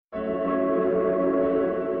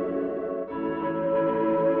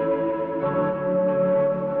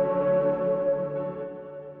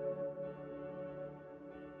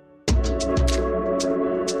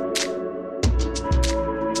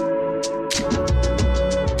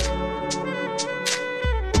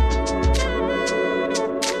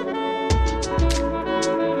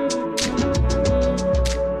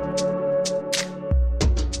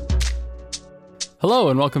Hello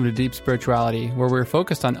and welcome to Deep Spirituality, where we're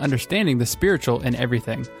focused on understanding the spiritual in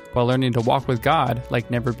everything, while learning to walk with God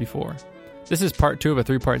like never before. This is part 2 of a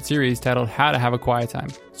 3-part series titled How to Have a Quiet Time,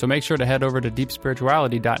 so make sure to head over to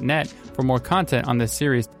deepspirituality.net for more content on this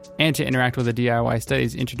series and to interact with the DIY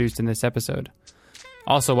studies introduced in this episode.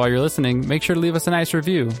 Also, while you're listening, make sure to leave us a nice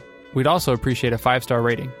review. We'd also appreciate a 5-star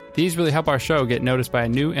rating. These really help our show get noticed by a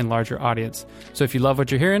new and larger audience, so if you love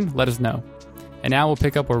what you're hearing, let us know. And now we'll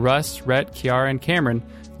pick up where Russ, Rhett, Kiara, and Cameron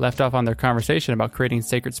left off on their conversation about creating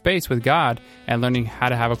sacred space with God and learning how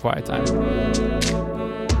to have a quiet time.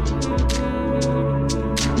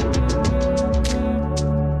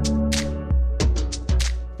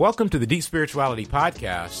 Welcome to the Deep Spirituality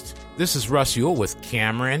Podcast. This is Russ Ewell with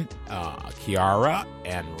Cameron, Kiara,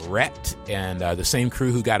 and Rhett, and the same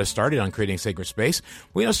crew who got us started on creating sacred space.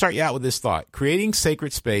 We're going to start you out with this thought. Creating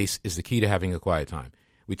sacred space is the key to having a quiet time.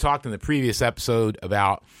 We talked in the previous episode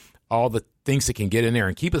about all the things that can get in there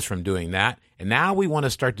and keep us from doing that. And now we want to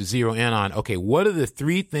start to zero in on, okay, what are the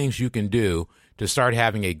 3 things you can do to start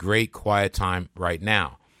having a great quiet time right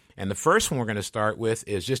now? And the first one we're going to start with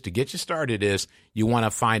is, just to get you started, is you want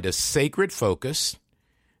to find a sacred focus.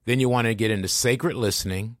 Then you want to get into sacred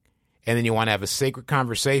listening. And then you want to have a sacred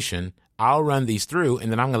conversation. I'll run these through,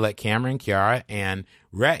 and then I'm going to let Cameron, Kiara, and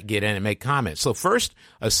Rhett get in and make comments. So first,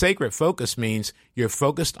 a sacred focus means you're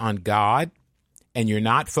focused on God, and you're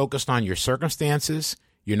not focused on your circumstances.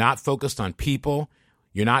 You're not focused on people.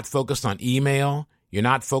 You're not focused on email. You're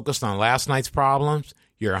not focused on last night's problems.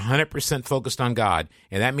 You're 100% focused on God.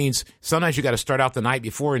 And that means sometimes you got to start out the night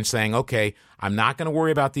before and saying, okay, I'm not going to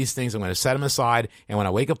worry about these things. I'm going to set them aside. And when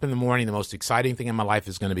I wake up in the morning, the most exciting thing in my life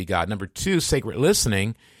is going to be God. Number 2, sacred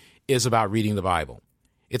listening is about reading the Bible.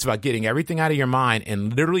 It's about getting everything out of your mind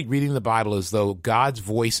and literally reading the Bible as though God's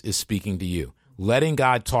voice is speaking to you, letting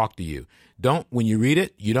God talk to you. When you read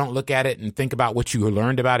it, you don't look at it and think about what you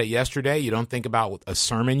learned about it yesterday. You don't think about a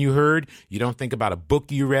sermon you heard. You don't think about a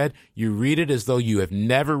book you read. You read it as though you have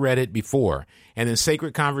never read it before. And then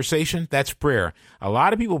sacred conversation, that's prayer. A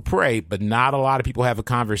lot of people pray, but not a lot of people have a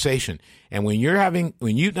conversation. And when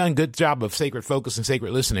you've done a good job of sacred focus and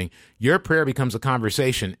sacred listening, your prayer becomes a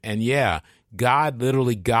conversation. And yeah, God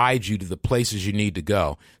literally guides you to the places you need to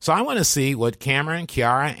go. So I want to see what Cameron,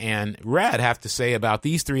 Kiara, and Rhett have to say about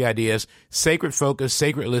these 3 ideas: sacred focus,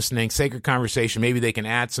 sacred listening, sacred conversation. Maybe they can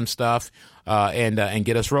add some stuff and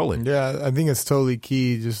get us rolling. Yeah, I think it's totally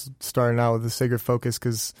key just starting out with the sacred focus,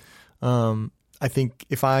 because I think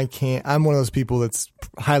if I can't, I'm one of those people that's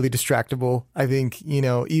highly distractible. I think,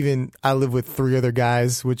 even I live with 3 other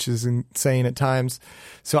guys, which is insane at times.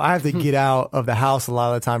 So I have to get out of the house a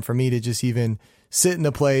lot of the time for me to just even sit in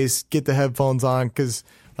a place, get the headphones on. Because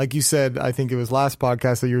like you said, I think it was last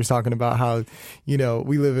podcast that you were talking about how,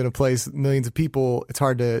 we live in a place, millions of people, it's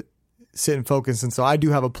hard to sit and focus. And so I do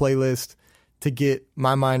have a playlist to get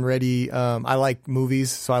my mind ready. I like movies,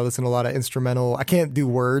 so I listen to a lot of instrumental. I can't do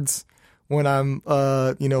words when I'm,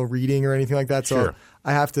 reading or anything like that. So Sure.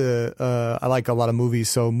 I have to, I like a lot of movies.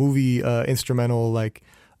 So movie, instrumental,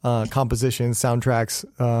 compositions, soundtracks,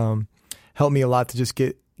 help me a lot to just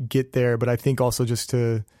get there. But I think also just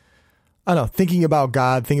to, thinking about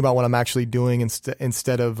God, thinking about what I'm actually doing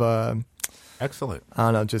instead of, Excellent.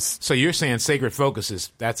 just. So you're saying sacred focus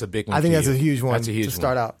that's a big one. I think for that's you. a huge one That's a huge to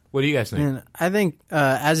start one. out. What do you guys think? And I think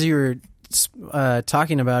as you were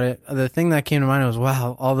talking about it, the thing that came to mind was,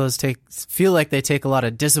 wow, all those feel like they take a lot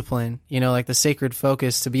of discipline, like the sacred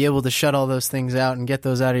focus, to be able to shut all those things out and get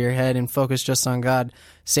those out of your head and focus just on God.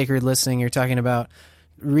 Sacred listening, you're talking about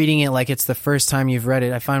reading it like it's the first time you've read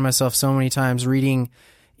it. I find myself so many times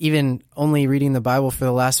even only reading the Bible for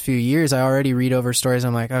the last few years, I already read over stories.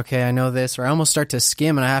 I'm like, okay, I know this, or I almost start to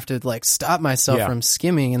skim and I have to stop myself from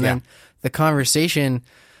skimming. And then the conversation,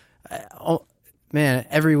 man,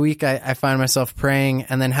 every week I find myself praying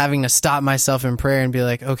and then having to stop myself in prayer and be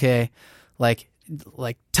like, okay,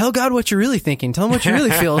 tell God what you're really thinking. Tell him what you really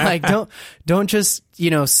feel. Don't just,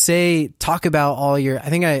 talk about all your, I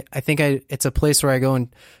think it's a place where I go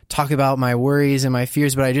and talk about my worries and my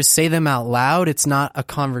fears, but I just say them out loud. It's not a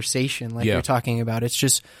conversation you're talking about. It's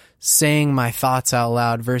just saying my thoughts out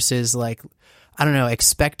loud versus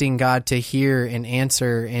expecting God to hear and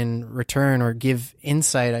answer in return or give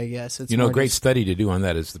insight, I guess. It's a great study to do on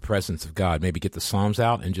that is the presence of God. Maybe get the Psalms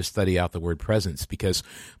out and just study out the word presence, because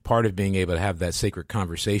part of being able to have that sacred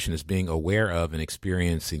conversation is being aware of and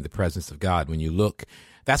experiencing the presence of God. When you look,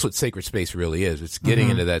 that's what sacred space really is. It's getting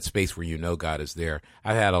into that space where God is there.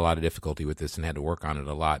 I've had a lot of difficulty with this and had to work on it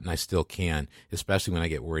a lot, and I still can, especially when I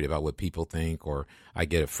get worried about what people think or I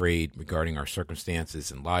get afraid regarding our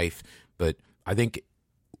circumstances in life. But I think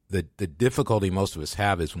the difficulty most of us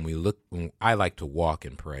have is when I like to walk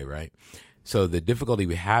and pray, right? So the difficulty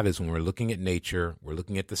we have is when we're looking at nature, we're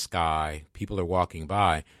looking at the sky, people are walking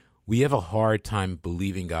by, we have a hard time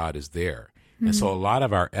believing God is there. Mm-hmm. And so a lot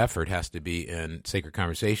of our effort has to be in sacred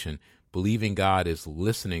conversation, believing God is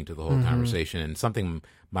listening to the whole conversation. And something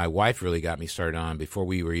my wife really got me started on before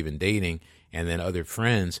we were even dating, and then other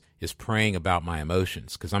friends, is praying about my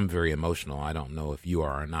emotions, because I'm very emotional. I don't know if you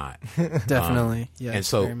are or not. Definitely. Yeah. And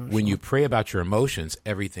so when you pray about your emotions,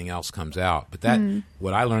 everything else comes out. But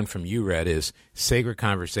what I learned from you, Red, is sacred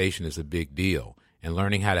conversation is a big deal, and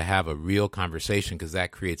learning how to have a real conversation, because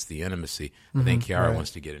that creates the intimacy. I think Kiara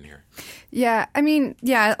wants to get in here. Yeah. I mean,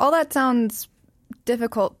 all that sounds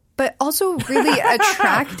difficult, but also really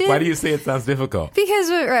attractive. Why do you say it sounds difficult?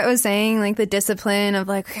 Because what Rhett was saying, like the discipline of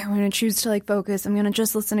like, okay, I'm going to choose to like focus. I'm going to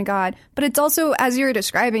just listen to God. But it's also, as you were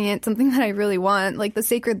describing it, something that I really want, like the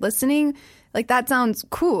sacred listening. Like that sounds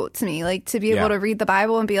cool to me, like to be able to read the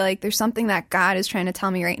Bible and be like, there's something that God is trying to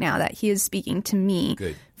tell me right now, that he is speaking to me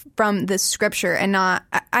from this scripture, and not,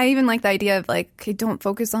 I even like the idea of like, okay, don't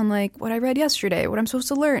focus on like what I read yesterday, what I'm supposed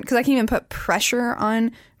to learn. Because I can even put pressure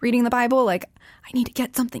on reading the Bible. Like, I need to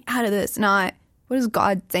get something out of this, not what is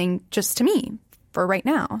God saying just to me for right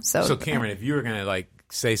now. So Cameron, if you were going to like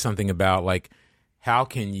say something about like, how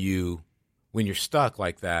can you, when you're stuck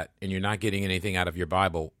like that and you're not getting anything out of your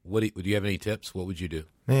Bible, do you have any tips? What would you do?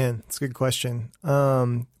 Man, that's a good question. If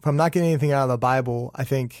I'm not getting anything out of the Bible, I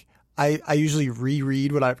think I usually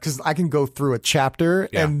reread because I can go through a chapter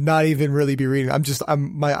and not even really be reading.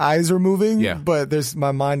 My eyes are moving, but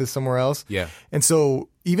my mind is somewhere else. Yeah. And so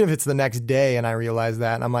even if it's the next day and I realize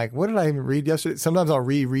that, and I'm like, what did I even read yesterday? Sometimes I'll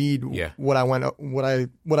reread what I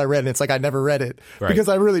read, and it's like I never read it because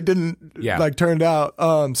I really didn't like turned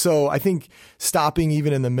out. So I think stopping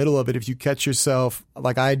even in the middle of it, if you catch yourself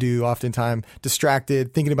like I do oftentimes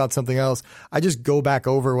distracted, thinking about something else, I just go back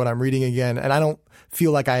over what I'm reading again, and I don't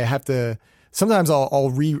feel like I have to. Sometimes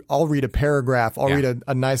I'll read a paragraph, I'll read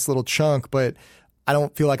a nice little chunk, but I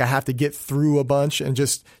don't feel like I have to get through a bunch and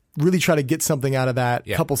just really try to get something out of that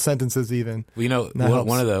couple sentences even. Well, you know,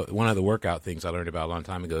 one of the workout things I learned about a long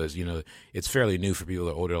time ago is, you know, it's fairly new for people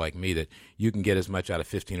that are older like me, that you can get as much out of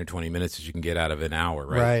 15 or 20 minutes as you can get out of an hour,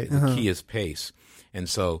 right? The key is pace. And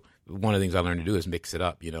so one of the things I learned to do is mix it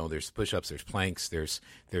up. You know, there's push-ups, there's planks, there's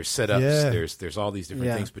sit-ups, there's all these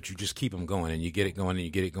different things, but you just keep them going, and you get it going, and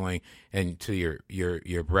you get it going, and to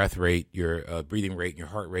your breath rate, your breathing rate, and your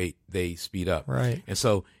heart rate, they speed up. Right. And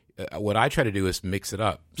so what I try to do is mix it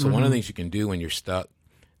up. So one of the things you can do when you're stuck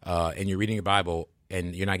and you're reading your Bible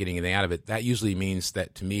and you're not getting anything out of it, that usually means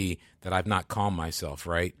that, to me, that I've not calmed myself,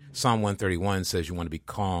 right? Psalm 131 says you want to be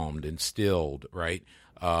calmed and stilled, right?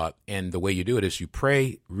 And the way you do it is you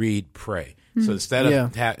pray, read, pray. So instead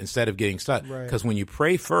of getting stuck, because when you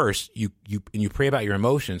pray first, you pray about your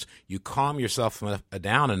emotions, you calm yourself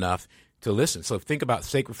down enough to listen. So think about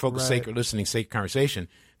sacred focus, sacred listening, sacred conversation.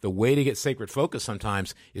 The way to get sacred focus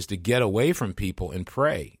sometimes is to get away from people and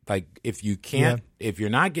pray. Like if you can't, if you're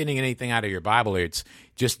not getting anything out of your Bible, it's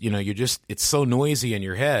just, it's so noisy in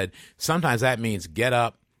your head. Sometimes that means get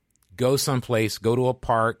up, go someplace, go to a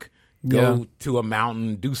park, go to a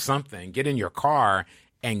mountain, do something, get in your car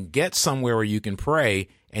and get somewhere where you can pray,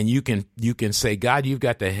 and you can say, God, you've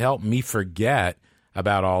got to help me forget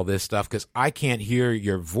about all this stuff, because I can't hear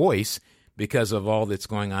your voice because of all that's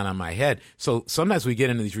going on in my head. So sometimes we get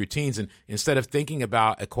into these routines, and instead of thinking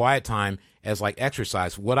about a quiet time as like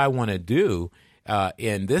exercise, what I want to do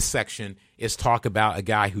in this section is talk about a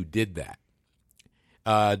guy who did that.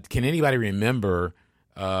 Can anybody remember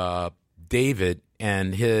David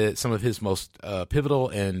and some of his most pivotal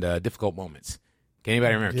and difficult moments? Can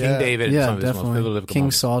anybody remember King David and some of his most pivotal, difficult King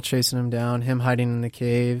moments? Saul chasing him down, him hiding in the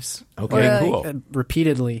caves. Okay, cool.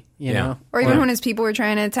 Repeatedly, you know. Or even when his people were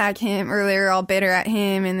trying to attack him earlier, all bitter at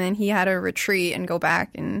him, and then he had to retreat and go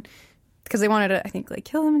back, and because they wanted to, I think, like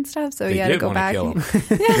kill him and stuff. So he had to go back. So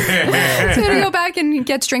he had to go back and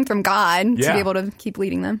get strength from God to be able to keep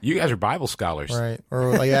leading them. You guys are Bible scholars, right?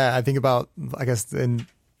 Or I think about, I guess,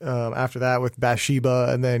 after that with Bathsheba,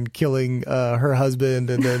 and then killing her husband,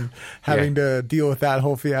 and then having to deal with that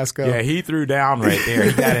whole fiasco. Yeah, he threw down right there.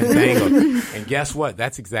 He got entangled. And guess what?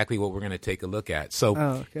 That's exactly what we're going to take a look at.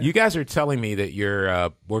 So you guys are telling me that you're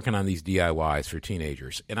working on these DIYs for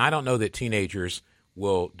teenagers. And I don't know that teenagers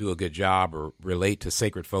will do a good job or relate to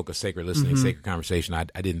sacred focus, sacred listening, sacred conversation.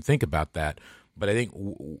 I didn't think about that. But I think,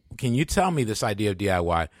 can you tell me this idea of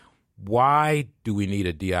DIY? Why do we need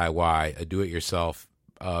a DIY, a do-it-yourself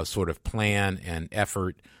sort of plan and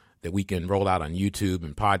effort that we can roll out on YouTube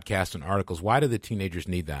and podcasts and articles? Why do the teenagers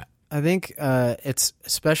need that? I think it's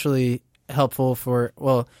especially helpful for,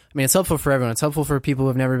 it's helpful for everyone. It's helpful for people who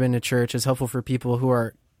have never been to church. It's helpful for people who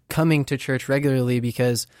are coming to church regularly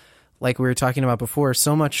because, like we were talking about before,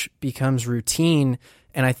 so much becomes routine.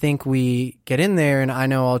 And I think we get in there, and I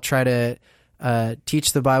know I'll try to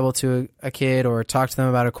teach the Bible to a kid or talk to them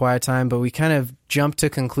about a quiet time, but we kind of jump to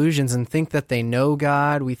conclusions and think that they know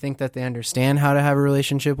God. We think that they understand how to have a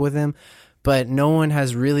relationship with him, but no one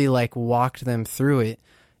has really like walked them through it.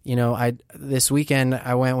 You know, this weekend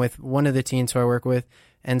I went with one of the teens who I work with,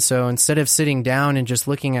 and so instead of sitting down and just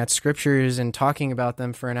looking at scriptures and talking about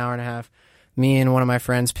them for an hour and a half, me and one of my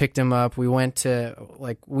friends picked him up. We went to,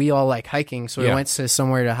 we all like hiking, so we went to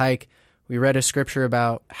somewhere to hike. We read a scripture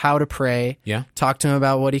about how to pray, talked to him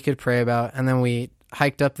about what he could pray about, and then we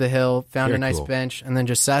hiked up the hill, found a nice bench, and then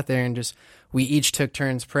just sat there and we each took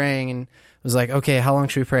turns praying, and it was like, okay, how long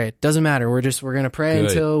should we pray? It doesn't matter. We're going to pray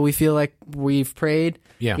until we feel like we've prayed,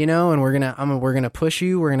 you know, and we're going to push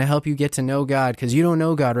you. We're going to help you get to know God because you don't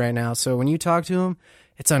know God right now. So when you talk to him,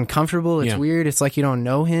 it's uncomfortable. It's weird. It's like you don't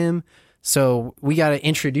know him. So we got to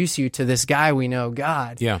introduce you to this guy we know,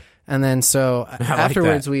 God. Yeah. And then so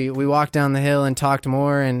afterwards we walked down the hill and talked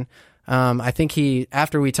more. And I think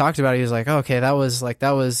after we talked about it, he was like, oh, okay, that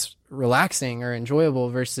was relaxing or enjoyable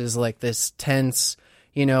versus like this tense,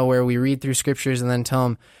 you know, where we read through scriptures and then tell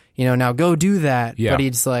him, you know, now go do that. Yeah. But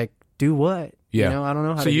he's like, do what? Yeah. You know, I don't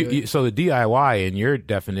know how to do it. So the DIY in your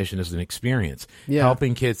definition is an experience. Yeah.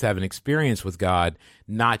 Helping kids have an experience with God,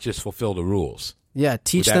 not just fulfill the rules. Yeah,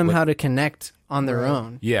 teach them how to connect on their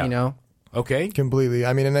own. Yeah. You know? Okay. Completely.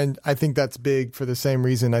 I mean, and then I think that's big for the same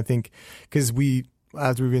reason. I think because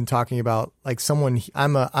as we've been talking about, like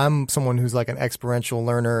I'm someone who's like an experiential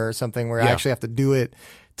learner or something where I actually have to do it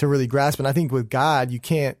to really grasp. And I think with God, you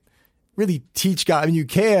can't really teach God. I mean, you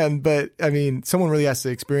can, but I mean, someone really has to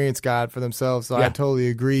experience God for themselves. So I totally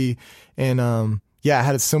agree. And I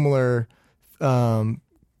had a similar thing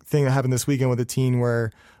that happened this weekend with a teen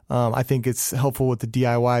where I think it's helpful with the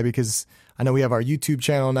DIY because I know we have our YouTube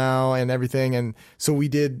channel now and everything. And so we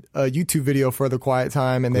did a YouTube video for the quiet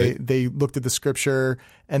time and they looked at the scripture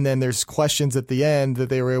and then there's questions at the end that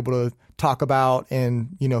they were able to talk about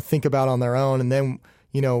and, you know, think about on their own. And then,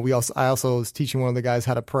 you know, I also was teaching one of the guys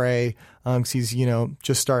how to pray because he's, you know,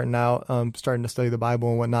 just starting out, starting to study the Bible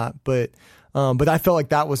and whatnot. But I felt like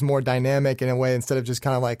that was more dynamic in a way instead of just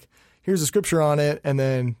kind of like, here's a scripture on it and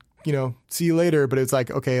then, you know, see you later. But it's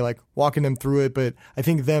like, okay, like walking them through it. But I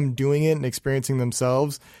think them doing it and experiencing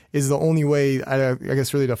themselves is the only way, I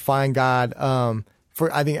guess, really to find God.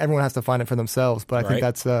 I think everyone has to find it for themselves. But I think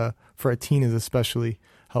that's, for a teen is especially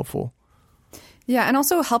helpful. Yeah, and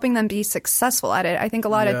also helping them be successful at it. I think a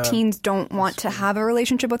lot of teens don't want to have a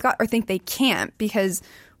relationship with God or think they can't because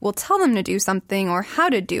we'll tell them to do something or how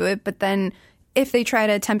to do it, but then if they try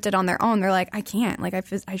to attempt it on their own, they're like, I can't. Like,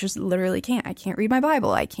 I just literally can't. I can't read my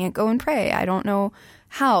Bible. I can't go and pray. I don't know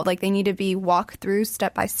how. Like, they need to be walked through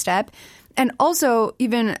step by step. And also,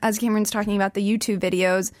 even as Cameron's talking about the YouTube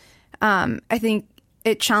videos, I think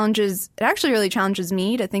it actually really challenges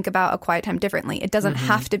me to think about a quiet time differently. It doesn't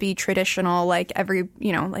have to be traditional, like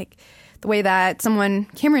like the way that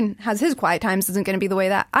Cameron has his quiet times isn't going to be the way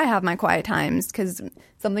that I have my quiet times because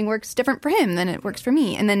something works different for him than it works for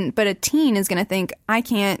me. But a teen is going to think, I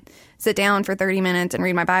can't sit down for 30 minutes and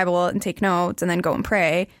read my Bible and take notes and then go and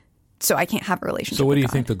pray, so I can't have a relationship So what do you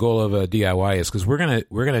God. think the goal of a DIY is? Because we're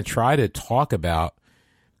gonna try to talk about,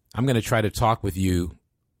 I'm going to try to talk with you,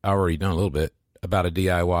 I've already done a little bit, about a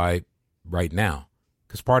DIY right now.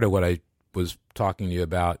 Because part of what I was talking to you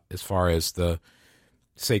about as far as the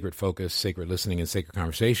sacred focus, sacred listening, and sacred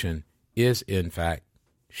conversation is, in fact,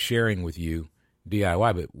 sharing with you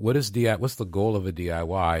DIY. But what's the goal of a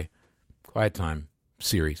DIY quiet time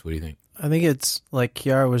series? What do you think? I think it's like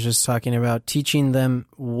Kiara was just talking about, teaching them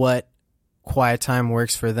what quiet time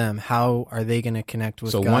works for them. How are they going to connect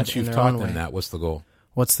with God? So once you've taught them that, what's the goal?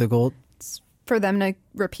 What's the goal? For them to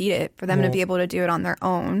repeat it, for them to be able to do it on their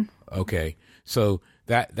own. Okay. So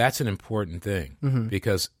that's an important thing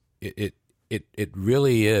because it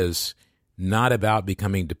really is not about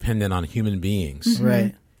becoming dependent on human beings.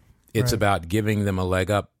 Right. It's about giving them a leg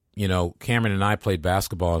up. You know, Cameron and I played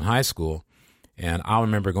basketball in high school, and I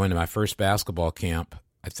remember going to my first basketball camp.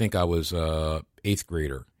 I think I was a 8th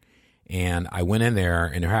grader. And I went in there,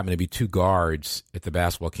 and there happened to be 2 guards at the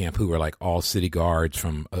basketball camp who were like all city guards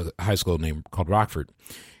from a high school called Rockford.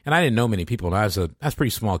 And I didn't know many people, and I was a pretty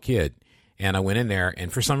small kid. And I went in there,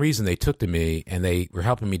 and for some reason they took to me, and they were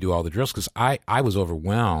helping me do all the drills because I was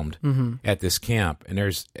overwhelmed at this camp. And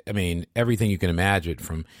there's, everything you can imagine,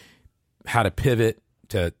 from how to pivot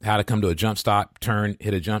to how to come to a jump stop, turn,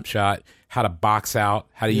 hit a jump shot, how to box out,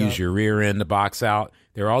 how to use your rear end to box out,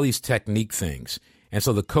 There are all these technique things. And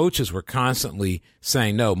so the coaches were constantly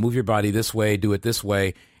saying, no, move your body this way, do it this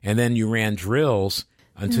way. And then you ran drills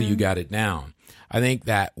until you got it down. I think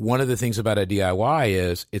that one of the things about a DIY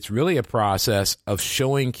is it's really a process of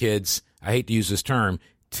showing kids, I hate to use this term,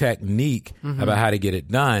 technique about how to get it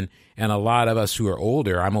done. And a lot of us who are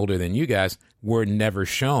older, I'm older than you guys, were never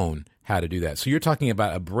shown how to do that. So you're talking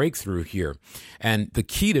about a breakthrough here. And the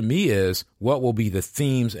key to me is what will be the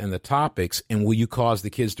themes and the topics, and will you cause the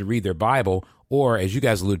kids to read their Bible, or, as you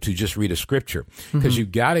guys alluded to, just read a scripture? Because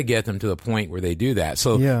you've got to get them to the point where they do that.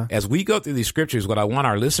 So as we go through these scriptures, what I want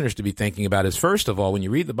our listeners to be thinking about is, first of all, when you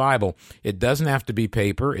read the Bible, it doesn't have to be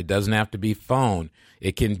paper. It doesn't have to be phone.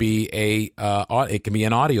 It can be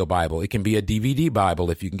an audio Bible. It can be a DVD Bible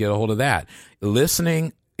if you can get a hold of that.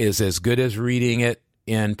 Listening is as good as reading it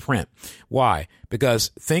in print. Why? Because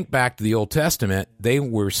think back to the Old Testament, they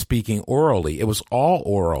were speaking orally. It was all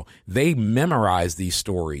oral. They memorized these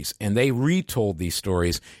stories and they retold these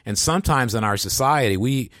stories. And sometimes in our society,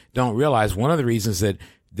 we don't realize one of the reasons that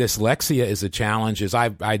dyslexia is a challenge is I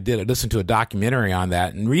listened to a documentary on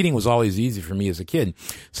that, and reading was always easy for me as a kid.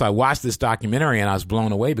 So I watched this documentary and I was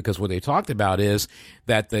blown away, because what they talked about is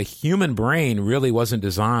that the human brain really wasn't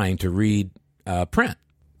designed to read print.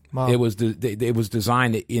 Wow. It was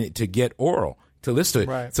designed to get oral, to listen to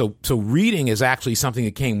it. Right. So reading is actually something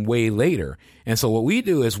that came way later. And so what we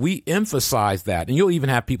do is we emphasize that. And you'll even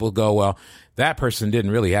have people go, well, that person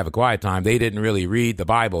didn't really have a quiet time. They didn't really read the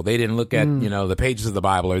Bible. They didn't look at, the pages of the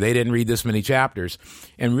Bible, or they didn't read this many chapters.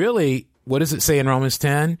 And really, what does it say in Romans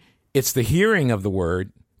 10? It's the hearing of the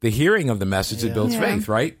word, the hearing of the message that builds faith,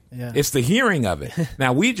 right? Yeah. It's the hearing of it.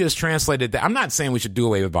 Now, we just translated that. I'm not saying we should do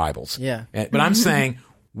away with Bibles. Yeah. But I'm saying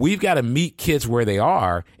we've got to meet kids where they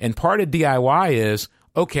are. And part of DIY is,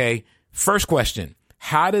 okay, first question,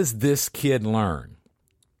 how does this kid learn?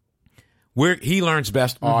 He learns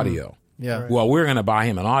best audio. Yeah. Well, we're going to buy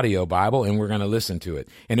him an audio Bible and we're going to listen to it.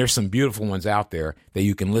 And there's some beautiful ones out there that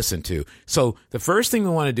you can listen to. So the first thing we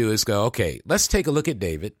want to do is go, okay, let's take a look at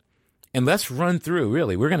David and let's run through,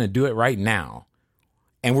 really. We're going to do it right now.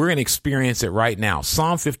 And we're going to experience it right now.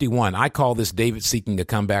 Psalm 51, I call this David seeking a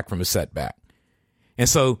comeback from a setback. And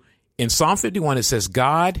so in Psalm 51, it says,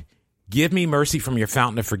 God, give me mercy from your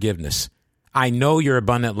fountain of forgiveness. I know your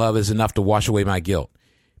abundant love is enough to wash away my guilt.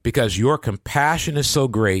 Because your compassion is so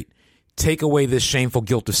great, take away this shameful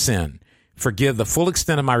guilt of sin. Forgive the full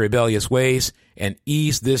extent of my rebellious ways and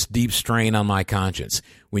ease this deep strain on my conscience.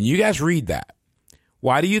 When you guys read that,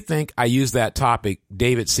 why do you think I use that topic,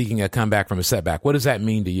 David seeking a comeback from a setback? What does that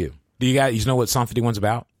mean to you? Do you guys know what Psalm 51 is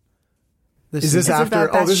about? Is this after?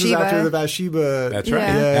 about This is Bathsheba. after the Bathsheba. That's right.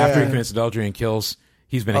 Yeah. After he commits adultery and kills,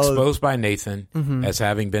 he's been exposed by Nathan as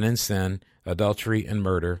having been in sin, adultery, and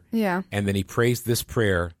murder. Yeah. And then he prays this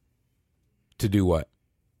prayer to do what,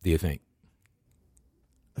 do you think?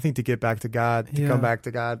 I think to get back to God, to come back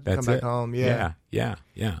to God, That's come back it. home. Yeah. Yeah.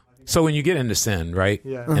 So when you get into sin, right?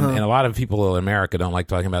 Yeah. And a lot of people in America don't like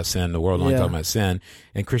talking about sin. The world don't like Yeah. talking about sin.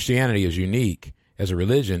 And Christianity is unique as a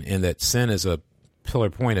religion in that sin is a pillar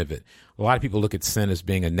point of it. A lot of people look at sin as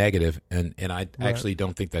being a negative, and I actually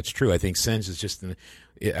don't think that's true. I think sin is just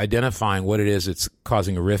identifying what it is that's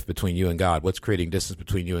causing a rift between you and God, what's creating distance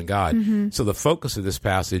between you and God. So the focus of this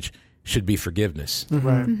passage should be forgiveness.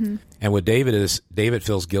 Right. And what David is, David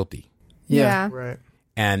feels guilty. Yeah. Right.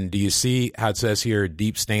 And do you see how it says here,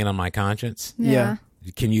 deep stain on my conscience? Yeah.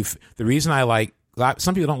 Can you? The reason I like,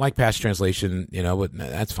 some people don't like Passion Translation, but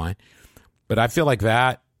that's fine. But I feel like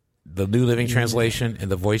that, the New Living Translation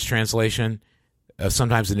and the Voice Translation,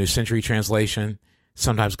 sometimes the New Century Translation,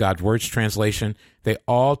 sometimes God's Words Translation, they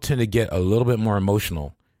all tend to get a little bit more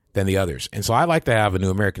emotional than the others. And so I like to have a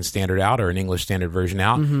New American Standard out or an English Standard Version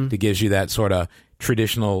out that gives you that sort of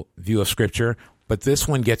traditional view of Scripture. But this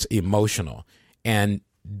one gets emotional. And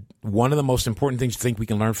one of the most important things I think we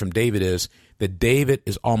can learn from David is that David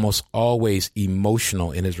is almost always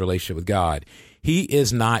emotional in his relationship with God. He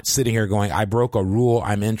is not sitting here going, I broke a rule,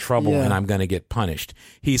 I'm in trouble, and I'm going to get punished.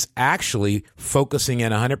 He's actually focusing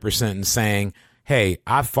in 100% and saying, hey,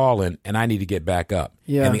 I've fallen and I need to get back up.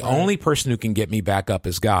 Yeah. And the only person who can get me back up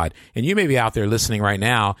is God. And you may be out there listening right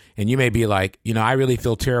now and you may be like, I really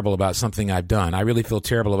feel terrible about something I've done. I really feel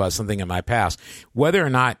terrible about something in my past. Whether or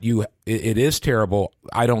not it is terrible,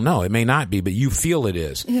 I don't know. It may not be, but you feel it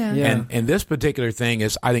is. Yeah. And this particular thing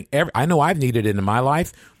is, I think I know I've needed it in my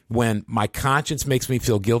life. When my conscience makes me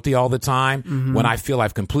feel guilty all the time, when I feel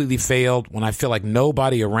I've completely failed, when I feel like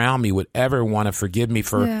nobody around me would ever want to forgive me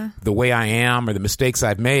for the way I am or the mistakes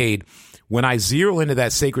I've made, when I zero into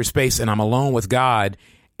that sacred space and I'm alone with God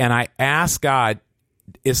and I ask God,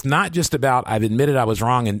 it's not just about I've admitted I was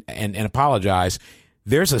wrong and apologize.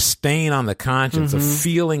 there's a stain on the conscience, a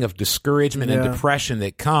feeling of discouragement and depression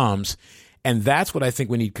that comes. And that's what I think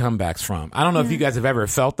we need comebacks from. I don't know if you guys have ever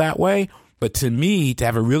felt that way, but to me, to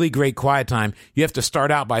have a really great quiet time, you have to start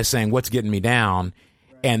out by saying, what's getting me down?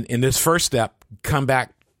 And in this first step, come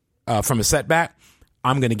back from a setback,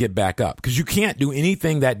 I'm going to get back up. Because you can't do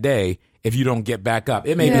anything that day if you don't get back up.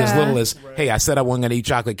 It may be as little as, hey, I said I wasn't going to eat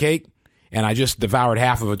chocolate cake, and I just devoured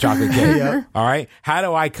half of a chocolate cake. All right? How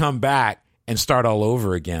do I come back and start all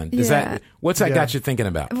over again? What's that got you thinking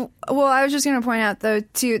about? Well, I was just going to point out, though,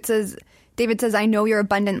 too, it says, David says, I know your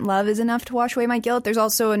abundant love is enough to wash away my guilt. There's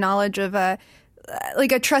also a knowledge of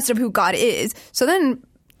like a trust of who God is. So then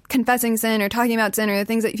confessing sin or talking about sin or the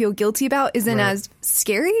things that you feel guilty about isn't as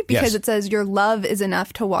scary because it says your love is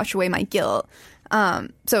enough to wash away my guilt.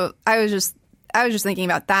 So I was just thinking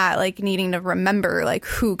about that, like needing to remember like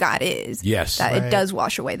who God is. Yes. That it does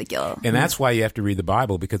wash away the guilt. And that's why you have to read the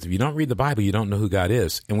Bible, because if you don't read the Bible, you don't know who God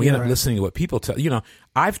is. And we end up listening to what people tell. You know,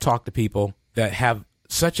 I've talked to people that have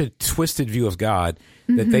such a twisted view of God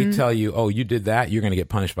that they tell you, oh, you did that, you're going to get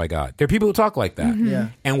punished by God. There are people who talk like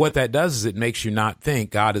that. And what that does is it makes you not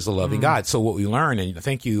think God is a loving God. So what we learn, and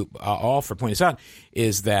thank you all for pointing this out,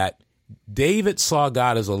 is that David saw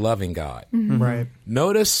God as a loving God. Right.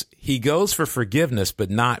 Notice he goes for forgiveness, but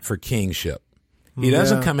not for kingship. He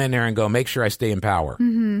doesn't come in there and go, make sure I stay in power.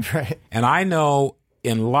 Right. And I know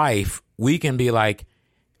in life, we can be like,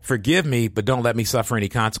 forgive me, but don't let me suffer any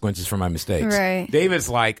consequences for my mistakes. Right. David's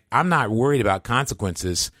like, I'm not worried about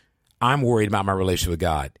consequences. I'm worried about my relationship with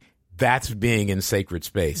God. That's being in sacred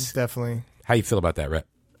space. Definitely. How you feel about that, Rhett?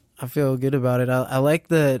 I feel good about it. I like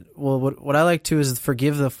that. Well, what I like too is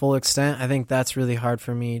forgive the full extent. I think that's really hard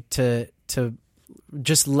for me to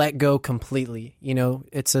just let go completely. You know,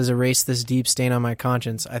 it says erase this deep stain on my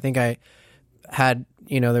conscience. I think I had,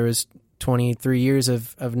 there was 23 years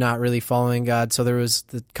of not really following God. So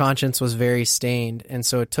the conscience was very stained. And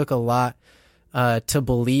so it took a lot to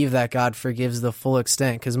believe that God forgives the full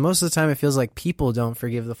extent. Because most of the time it feels like people don't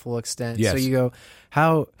forgive the full extent. Yes. So you go,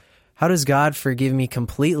 how does God forgive me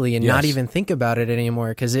completely and not even think about it anymore?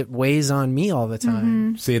 Because it weighs on me all the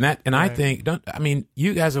time. See, I think,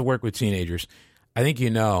 you guys have worked with teenagers. I think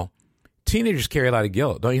teenagers carry a lot of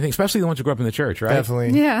guilt, don't you think? Especially the ones who grew up in the church, right?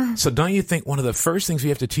 Definitely. Yeah. So don't you think one of the first things we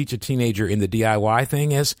have to teach a teenager in the DIY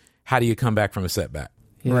thing is, how do you come back from a setback?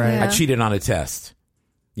 Right. Yeah. I cheated on a test,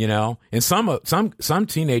 And some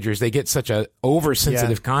teenagers, they get such a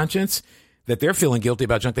oversensitive conscience that they're feeling guilty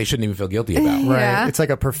about junk they shouldn't even feel guilty about. Right. Yeah. It's like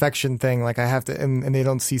a perfection thing. Like I have to, and they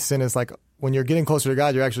don't see sin as like, when you're getting closer to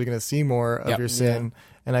God, you're actually going to see more of your sin.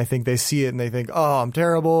 And I think they see it and they think, oh, I'm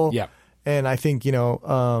terrible. Yeah. And I think,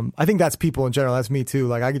 I think that's people in general. That's me too.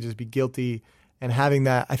 Like I could just be guilty, and having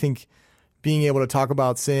that, I think being able to talk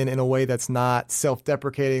about sin in a way that's not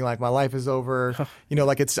self-deprecating, like my life is over,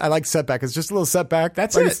 like I like setback. It's just a little setback.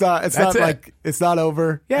 That's like it. It's not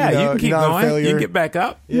over. Yeah, you can keep going. You can get back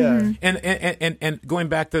up. Yeah. And going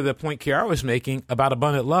back to the point Kiara was making about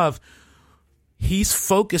abundant love, he's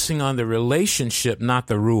focusing on the relationship, not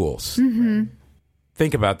the rules.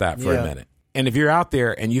 Think about that for a minute. And if you're out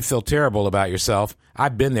there and you feel terrible about yourself,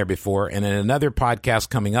 I've been there before. And in another podcast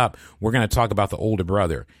coming up, we're going to talk about the older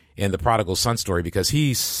brother in the prodigal son story, because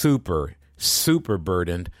he's super, super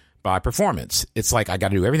burdened by performance. It's like, I got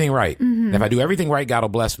to do everything right. And if I do everything right, God will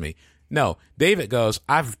bless me. No, David goes,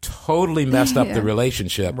 I've totally messed up the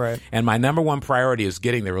relationship. Right. And my number one priority is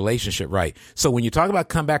getting the relationship right. So when you talk about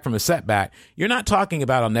come back from a setback, you're not talking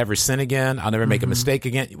about I'll never sin again. I'll never make a mistake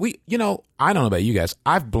again. I don't know about you guys.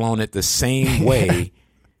 I've blown it the same way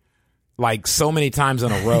like so many times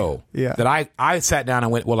in a row that I sat down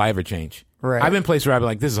and went, will I ever change? Right. I've been placed where I've been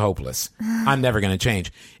like, this is hopeless. I'm never going to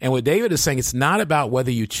change. And what David is saying, it's not about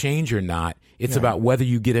whether you change or not. It's about whether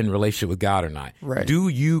you get in a relationship with God or not. Right. Do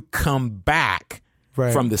you come back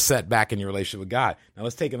from the setback in your relationship with God? Now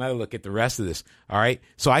let's take another look at the rest of this. All right.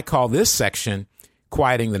 So I call this section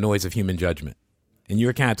quieting the noise of human judgment. And you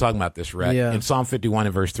were kind of talking about this, Rhett, in Psalm 51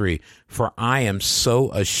 and verse 3. For I am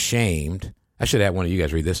so ashamed. I should have one of you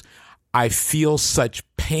guys read this. I feel such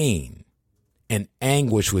pain and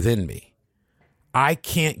anguish within me. I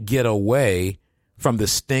can't get away from the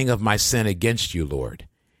sting of my sin against you, Lord.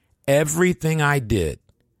 Everything I did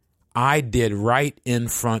right in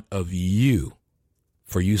front of you,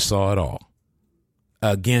 for you saw it all.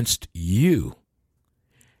 Against you,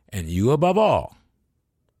 and you above all,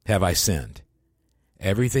 have I sinned.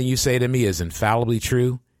 Everything you say to me is infallibly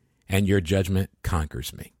true, and your judgment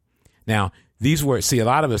conquers me. Now, these words, see, a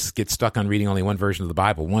lot of us get stuck on reading only one version of the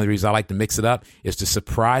Bible. One of the reasons I like to mix it up is to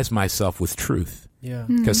surprise myself with truth. Yeah.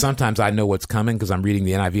 Because sometimes I know what's coming because I'm reading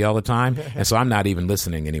the NIV all the time. And so I'm not even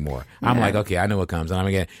listening anymore. I'm like, okay, I know what comes. And I'm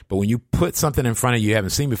again. But when you put something in front of you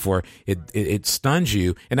haven't seen before, it stuns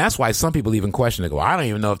you. And that's why some people even question it. Go, I don't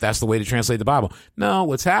even know if that's the way to translate the Bible. No,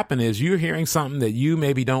 what's happened is you're hearing something that you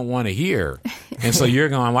maybe don't want to hear. And so you're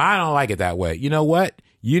going, well, I don't like it that way. You know what?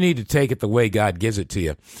 You need to take it the way God gives it to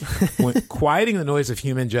you. When quieting the noise of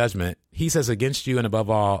human judgment, he says, against you and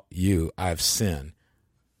above all you, I have sinned.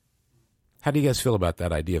 How do you guys feel about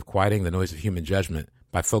that idea of quieting the noise of human judgment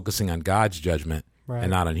by focusing on God's judgment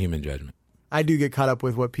and not on human judgment? I do get caught up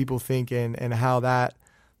with what people think and how that,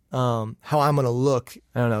 how I'm going to look.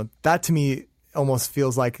 I don't know. That to me almost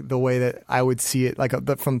feels like the way that I would see it, like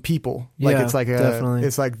from people. Like Yeah, it's like definitely.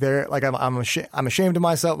 it's like they're like I'm ashamed of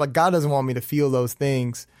myself. Like God doesn't want me to feel those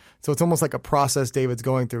things. So it's almost like a process David's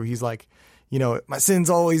going through. He's like, you know, my sin's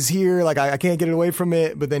always here. Like I can't get away from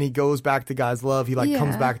it. But then he goes back to God's love. He like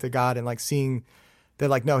comes back to God and like seeing that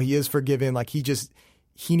like, no, he is forgiven. Like he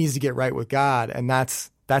needs to get right with God. And that's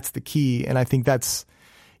the key. And I think that's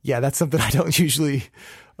something I don't usually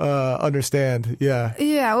understand. Yeah.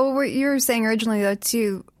 Yeah. Well, what you were saying originally, though,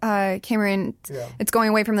 too, Cameron, it's going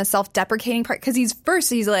away from the self-deprecating part because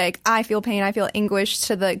he's like, I feel pain, I feel anguish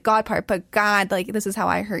to the God part, but God, like, this is how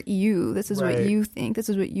I hurt you. This is what you think. This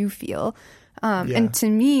is what you feel. And to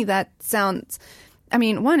me, that sounds, I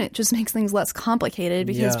mean, one, it just makes things less complicated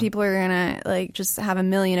because people are going to like just have a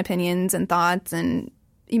million opinions and thoughts and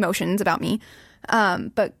emotions about me.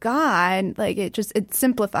 But God, like, it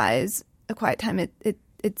simplifies a quiet time. It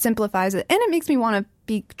simplifies it, and it makes me want to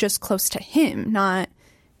be just close to him, not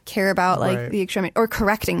care about like the extremity or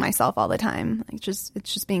correcting myself all the time. Like it's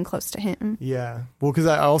just being close to him. Yeah. Well, because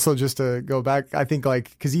I also, just to go back, I think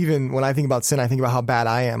like, because even when I think about sin, I think about how bad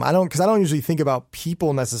I am. I don't usually think about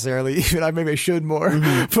people necessarily. Even maybe I should more,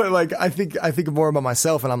 but like I think more about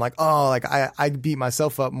myself, and I'm like, oh, like I beat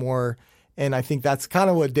myself up more. And I think that's kind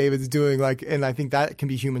of what David's doing. Like, and I think that can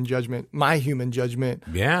be my human judgment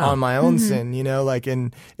on my own sin, you know, like,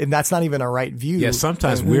 and that's not even a right view. Yeah.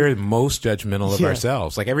 Sometimes we're most judgmental of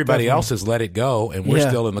ourselves. Like everybody else has let it go and we're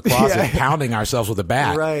still in the closet pounding ourselves with a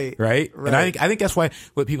bat. Right. And I think that's why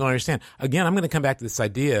what people don't understand. Again, I'm going to come back to this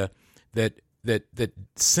idea that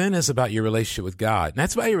sin is about your relationship with God. And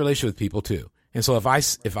that's about your relationship with people too. And so if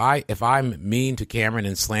I'm mean to Cameron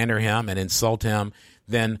and slander him and insult him,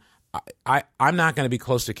 then I'm not going to be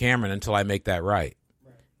close to Cameron until I make that right.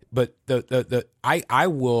 But I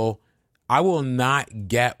will not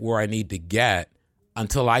get where I need to get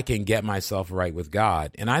until I can get myself right with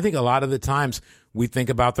God. And I think a lot of the times we think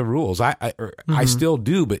about the rules. I still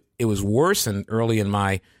do, but it was worse early in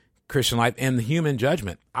my Christian life and the human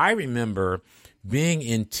judgment. I remember being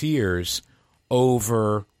in tears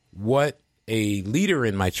over what a leader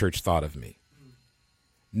in my church thought of me.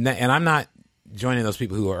 And I'm not joining those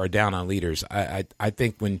people who are down on leaders. I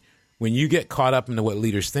think when you get caught up into what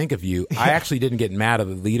leaders think of you, I actually didn't get mad at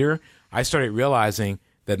the leader. I started realizing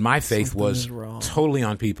that my faith was totally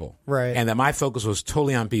on people. Right. And that my focus was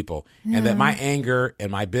totally on people. And that my anger and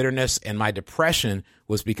my bitterness and my depression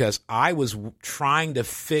was because I was trying to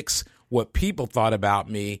fix what people thought about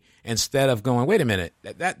me instead of going, wait a minute,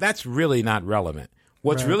 that's really not relevant.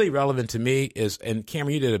 What's really relevant to me is, and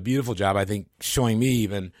Cameron, you did a beautiful job, I think, showing me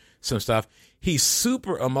even some stuff. He's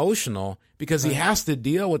super emotional because he has to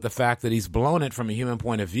deal with the fact that he's blown it from a human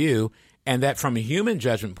point of view, and that from a human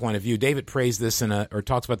judgment point of view, David prays this or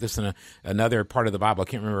talks about this in another part of the Bible. I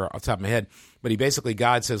can't remember off the top of my head, but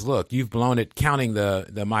God says, look, you've blown it counting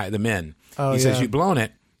the men. He says, you've blown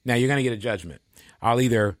it. Now you're going to get a judgment. I'll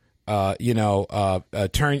either, I'll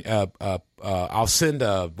send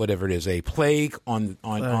whatever it is, a plague on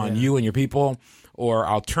you and your people, or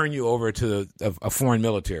I'll turn you over to a foreign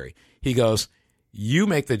military. He goes, you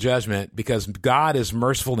make the judgment because God is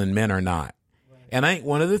merciful and men are not. Right. And I think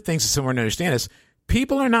one of the things that someone to understand is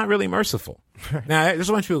people are not really merciful. Now, there's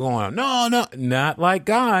a bunch of people going, no, not like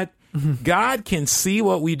God. God can see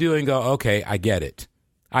what we do and go, okay, I get it.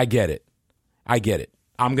 I'm going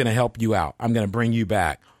to help you out. I'm going to bring you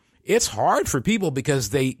back. It's hard for people because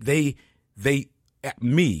I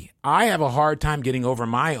have a hard time getting over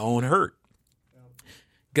my own hurt.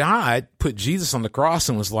 God put Jesus on the cross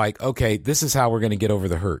and was like, okay, this is how we're going to get over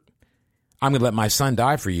the hurt. I'm going to let my son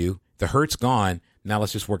die for you. The hurt's gone. Now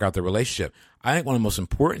let's just work out the relationship. I think one of the most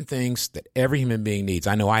important things that every human being needs,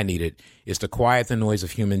 I know I need it, is to quiet the noise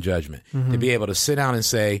of human judgment. To be able to sit down and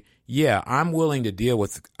say, yeah, I'm willing to deal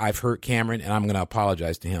with, I've hurt Cameron and I'm going to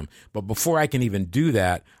apologize to him. But before I can even do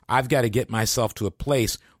that, I've got to get myself to a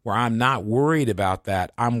place where I'm not worried about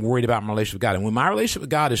that. I'm worried about my relationship with God. And when my relationship with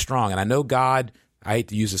God is strong, and I know God I hate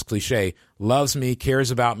to use this cliche, loves me,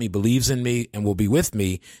 cares about me, believes in me, and will be with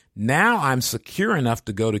me, now I'm secure enough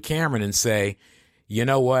to go to Cameron and say, you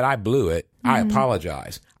know what, I blew it. I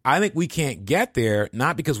apologize. I think we can't get there,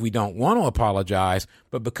 not because we don't want to apologize,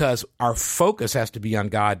 but because our focus has to be on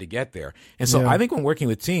God to get there. And so I think when working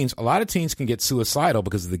with teens, a lot of teens can get suicidal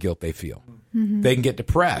because of the guilt they feel. They can get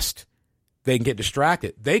depressed. They can get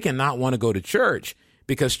distracted. They can not want to go to church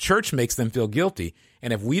because church makes them feel guilty.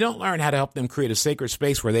 And if we don't learn how to help them create a sacred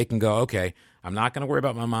space where they can go, okay, I'm not going to worry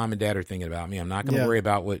about my mom and dad are thinking about me. I'm not going to worry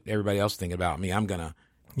about what everybody else is thinking about me. I'm going to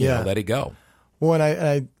let it go. Well,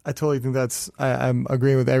 and I totally think I'm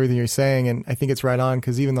agreeing with everything you're saying, and I think it's right on,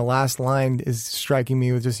 because even the last line is striking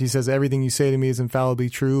me with he says, everything you say to me is infallibly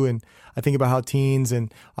true. And I think about how teens,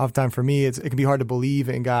 and oftentimes for me, it can be hard to believe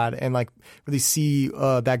in God and like really see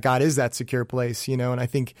that God is that secure place, and I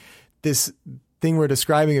think this thing we're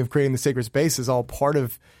describing of creating the sacred space is all part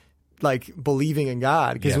of like believing in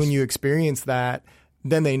God, because when you experience that,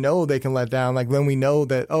 then they know they can let down. Like when we know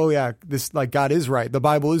that, oh yeah, this like God is right. The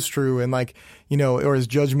Bible is true. And like, or his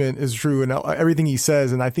judgment is true and everything he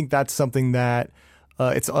says. And I think that's something that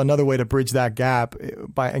it's another way to bridge that gap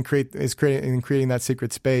creating that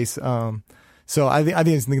sacred space. So I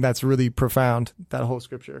think that's really profound, that whole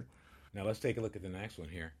scripture. Now let's take a look at the next one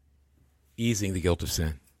here. Easing the guilt of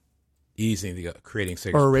sin. Creating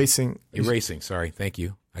sacred or erasing. Erasing, sorry. Thank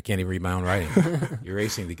you. I can't even read my own writing.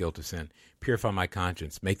 Erasing the guilt of sin. Purify my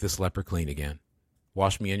conscience. Make this leper clean again.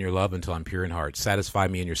 Wash me in your love until I'm pure in heart. Satisfy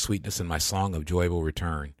me in your sweetness, and my song of joy will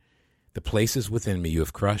return. The places within me you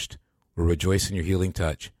have crushed will rejoice in your healing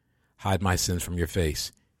touch. Hide my sins from your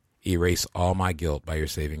face. Erase all my guilt by your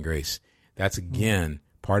saving grace. That's, again,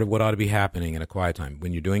 part of what ought to be happening in a quiet time.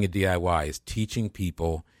 When you're doing a DIY is teaching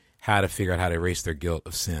people how to figure out how to erase their guilt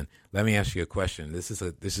of sin. Let me ask you a question. This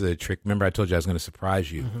is a trick. Remember, I told you I was going to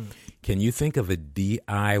surprise you. Can you think of a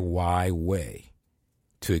DIY way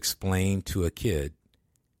to explain to a kid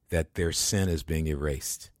that their sin is being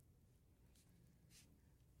erased?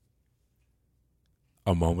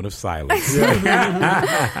 A moment of silence.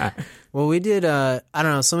 Well, we did, I don't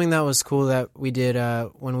know, something that was cool that we did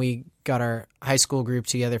when we got our high school group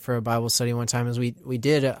together for a Bible study one time is we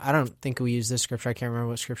did, I don't think we used this scripture, I can't remember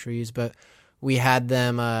what scripture we used, but we had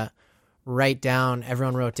them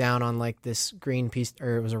everyone wrote down on like this green piece,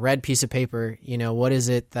 or it was a red piece of paper, what is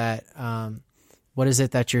it that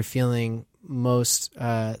you're feeling most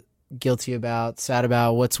guilty about, sad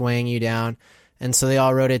about, what's weighing you down? And so they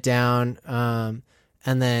all wrote it down,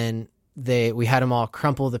 and then we had them all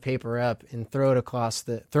crumple the paper up and throw it across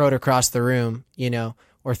the room,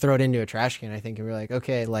 or throw it into a trash can, I think. And we're like,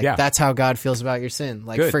 okay, that's how God feels about your sin.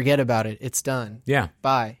 Like, forget about it. It's done. Yeah.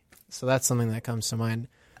 Bye. So that's something that comes to mind.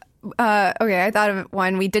 Okay, I thought of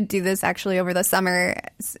one. We did do this actually over the summer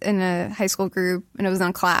in a high school group, and it was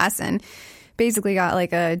in class, and basically got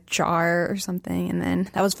like a jar or something, and then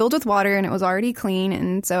that was filled with water, and it was already clean,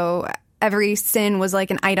 and so every sin was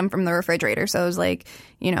like an item from the refrigerator. So it was like,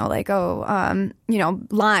 lying,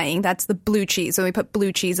 that's the blue cheese. So we put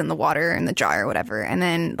blue cheese in the water in the jar or whatever. And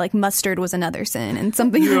then like mustard was another sin and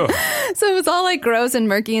something. So it was all like gross and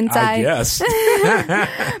murky inside. I guess.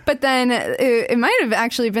 But then it might have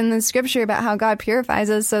actually been the scripture about how God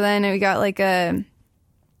purifies us. So then we got like a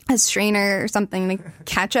strainer or something to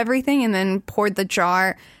catch everything, and then poured the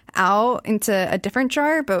jar out into a different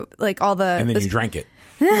jar. But like all the... And then you drank it.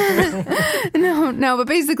 No, but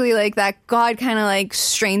basically like that God kind of like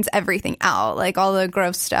strains everything out, like all the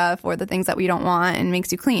gross stuff or the things that we don't want, and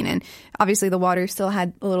makes you clean. And obviously the water still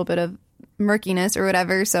had a little bit of murkiness or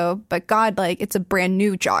whatever. So, but God, like, it's a brand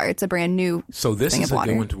new jar. It's a brand new So this thing is of a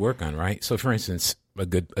water. good one to work on, right? So for instance,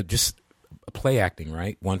 just play acting,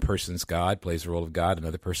 right? One person's God, plays the role of God.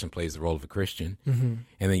 Another person plays the role of a Christian. And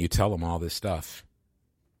then you tell them all this stuff.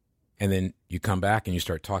 And then you come back and you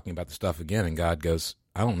start talking about the stuff again, and God goes,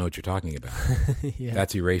 I don't know what you're talking about.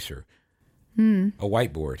 That's eraser. A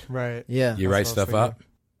whiteboard. Right. Yeah. You write stuff up,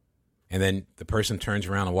 and then the person turns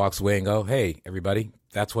around and walks away and go, hey, everybody,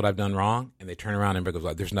 that's what I've done wrong. And they turn around and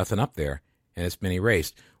goes, there's nothing up there, and it's been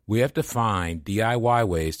erased. We have to find DIY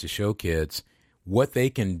ways to show kids what they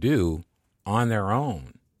can do on their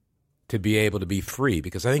own to be able to be free,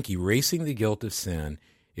 because I think erasing the guilt of sin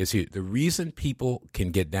is the reason people can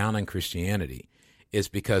get down on Christianity is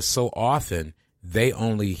because so often they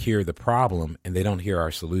only hear the problem and they don't hear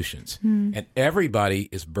our solutions. And everybody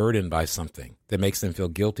is burdened by something that makes them feel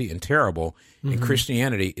guilty and terrible. And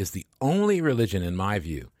Christianity is the only religion, in my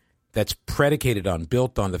view, that's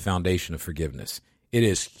built on the foundation of forgiveness. It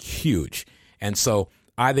is huge. And so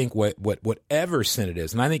I think whatever sin it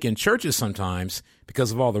is, and I think in churches sometimes,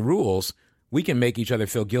 because of all the rules, we can make each other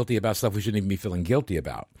feel guilty about stuff we shouldn't even be feeling guilty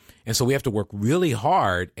about. And so we have to work really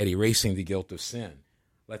hard at erasing the guilt of sin.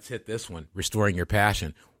 Let's hit this one, restoring your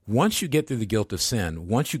passion. Once you get through the guilt of sin,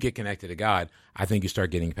 once you get connected to God, I think you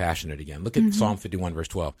start getting passionate again. Look at Psalm 51, verse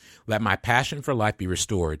 12. Let my passion for life be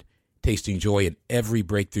restored, tasting joy in every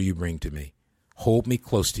breakthrough you bring to me. Hold me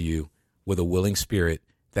close to you with a willing spirit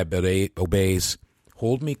that obeys.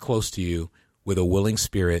 Hold me close to you with a willing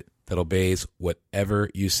spirit that obeys whatever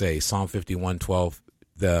you say. Psalm 51, 12,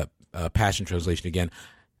 the Passion Translation again.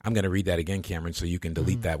 I'm going to read that again, Cameron, so you can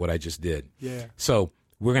delete that, what I just did. Yeah. So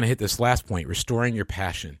we're going to hit this last point, restoring your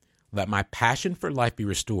passion. Let my passion for life be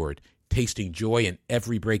restored, tasting joy in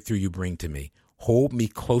every breakthrough you bring to me. Hold me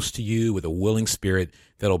close to you with a willing spirit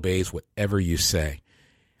that obeys whatever you say.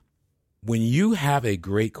 When you have a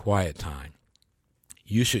great quiet time,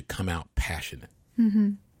 you should come out passionate.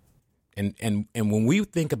 Mm-hmm. And when we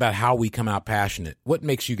think about how we come out passionate, what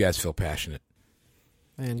makes you guys feel passionate?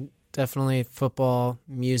 And definitely football,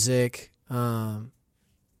 music, I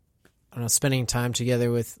don't know, spending time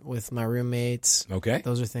together with my roommates. Okay.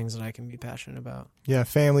 Those are things that I can be passionate about. Yeah,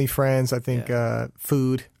 family, friends. I think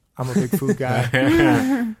food. I'm a big food guy.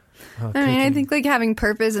 I mean, I think like having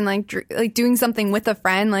purpose and like doing something with a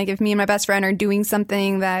friend. Like if me and my best friend are doing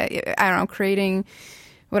something that, I don't know, creating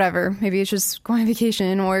whatever. Maybe it's just going on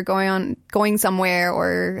vacation or going somewhere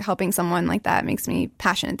or helping someone, like that makes me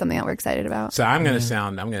passionate, something that we're excited about. So I'm going to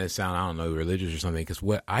sound, I don't know, religious or something, because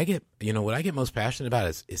what I get most passionate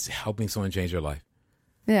about is helping someone change their life.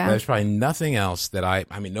 Yeah. There's probably nothing else that I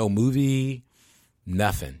mean, no movie,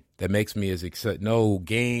 nothing that makes me as excited, no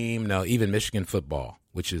game, no, even Michigan football,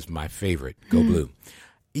 which is my favorite, go Blue.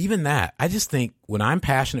 Even that, I just think when I'm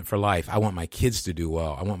passionate for life, I want my kids to do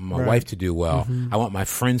well. I want my wife to do well. I want my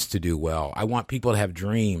friends to do well. I want people to have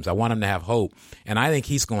dreams. I want them to have hope. And I think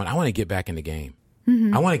he's going, I want to get back in the game.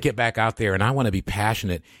 I want to get back out there and I want to be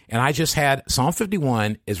passionate. And I just had Psalm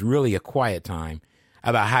 51 is really a quiet time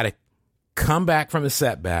about how to come back from a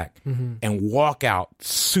setback and walk out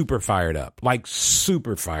super fired up,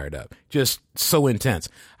 just so intense.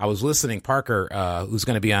 I was listening, Parker, who's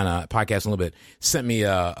going to be on a podcast in a little bit, sent me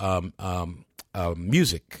some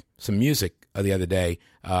music the other day.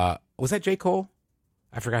 Was that J. Cole?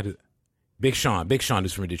 I forgot. Big Sean,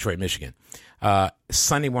 who's from Detroit, Michigan.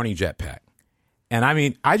 Sunday Morning Jetpack. And I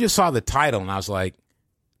mean, I just saw the title and I was like,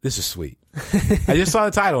 this is sweet. I just saw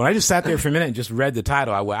the title and I just sat there for a minute and just read the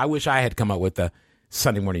title. I wish I had come up with the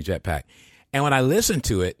Sunday Morning Jetpack. And when I listened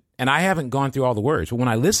to it, and I haven't gone through all the words, but when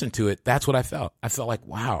I listened to it, that's what I felt. I felt like,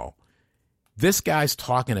 wow, this guy's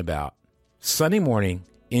talking about Sunday morning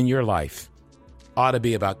in your life ought to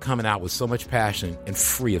be about coming out with so much passion and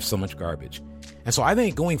free of so much garbage. And so I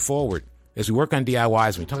think going forward, as we work on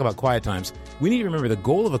DIYs, when we talk about quiet times, we need to remember the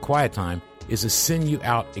goal of a quiet time is to send you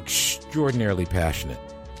out extraordinarily passionate.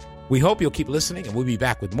 We hope you'll keep listening, and we'll be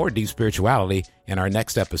back with more deep spirituality in our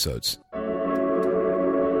next episodes.